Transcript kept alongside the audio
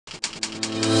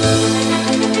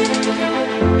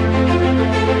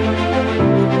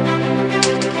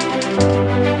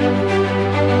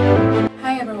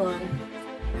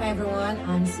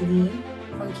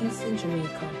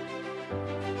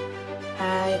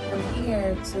I'm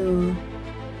here to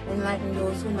enlighten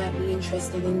those who might be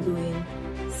interested in doing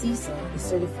CISA, the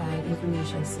Certified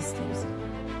Information Systems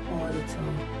Auditor.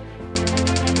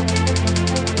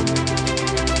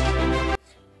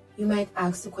 You might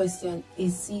ask the question,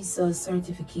 is CISA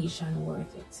certification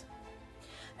worth it?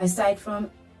 Aside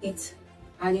from it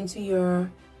adding to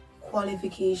your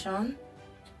qualification,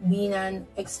 being an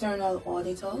external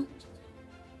auditor,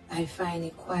 I find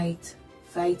it quite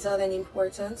vital and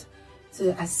important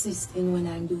to assist in when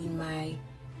I'm doing my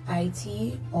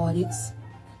IT audits.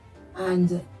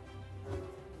 And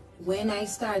when I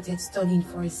started studying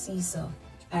for CISA,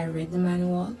 I read the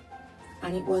manual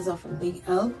and it was of a big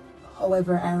help.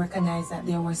 However, I recognized that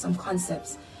there were some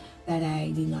concepts that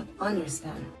I did not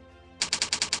understand.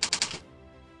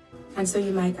 And so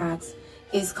you might ask,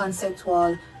 is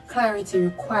conceptual clarity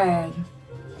required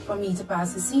for me to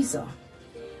pass the CISA?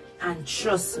 And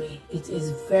trust me, it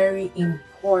is very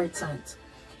important,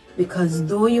 because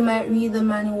though you might read the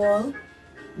manual,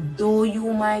 though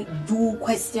you might do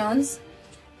questions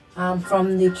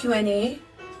from the Q&A,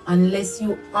 unless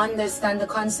you understand the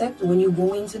concept when you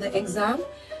go into the exam,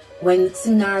 when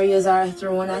scenarios are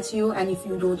thrown at you, and if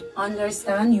you don't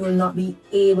understand, you will not be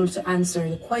able to answer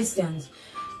the questions.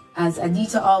 As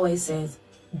Auditor always says,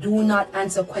 do not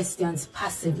answer questions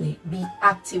passively. Be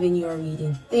active in your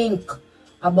reading. Think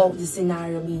about the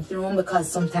scenario being thrown, because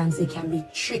sometimes they can be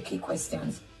tricky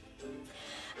questions.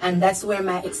 And that's where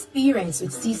my experience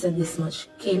with CISA-This-Much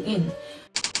came in.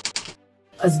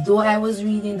 Because though I was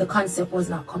reading, the concept was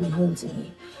not coming home to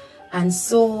me. And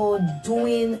so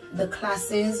doing the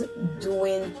classes,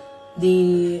 doing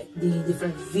the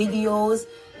different videos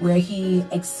where he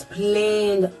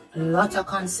explained a lot of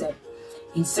concept,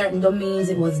 in certain domains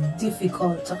it was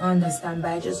difficult to understand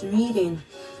by just reading.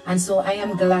 And so I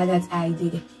am glad that I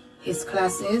did his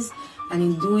classes, and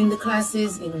in doing the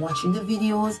classes, in watching the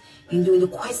videos, in doing the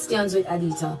questions with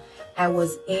Auditor, I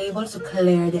was able to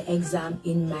clear the exam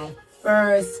in my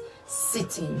first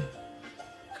sitting.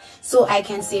 So I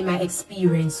can say my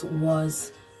experience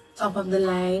was top of the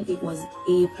line. It was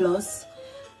A+,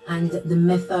 and the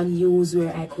method used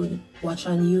where I could watch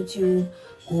on YouTube,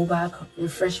 go back,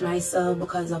 refresh myself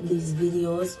because of these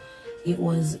videos, it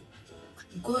was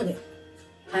good.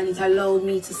 And it allowed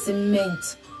me to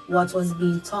cement what was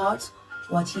being taught,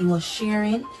 what he was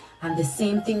sharing, and the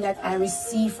same thing that I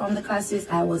received from the classes,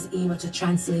 I was able to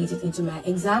translate it into my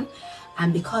exam.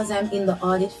 And because I'm in the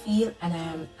audit field and I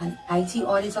am an IT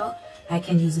auditor, I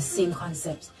can use the same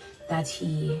concepts that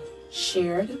he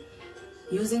shared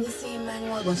using the same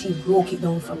manual, but he broke it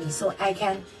down for me. So I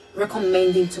can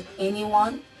recommend it to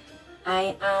anyone.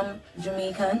 I am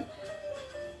Jamaican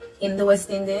in the West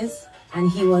Indies, and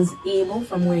he was able,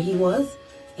 from where he was,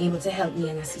 able to help me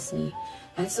and assist me.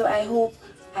 And so I hope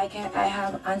I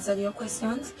have answered your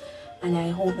questions, and I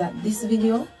hope that this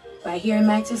video, by hearing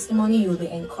my testimony, you'll be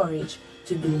encouraged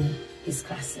to do his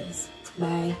classes.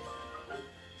 Bye.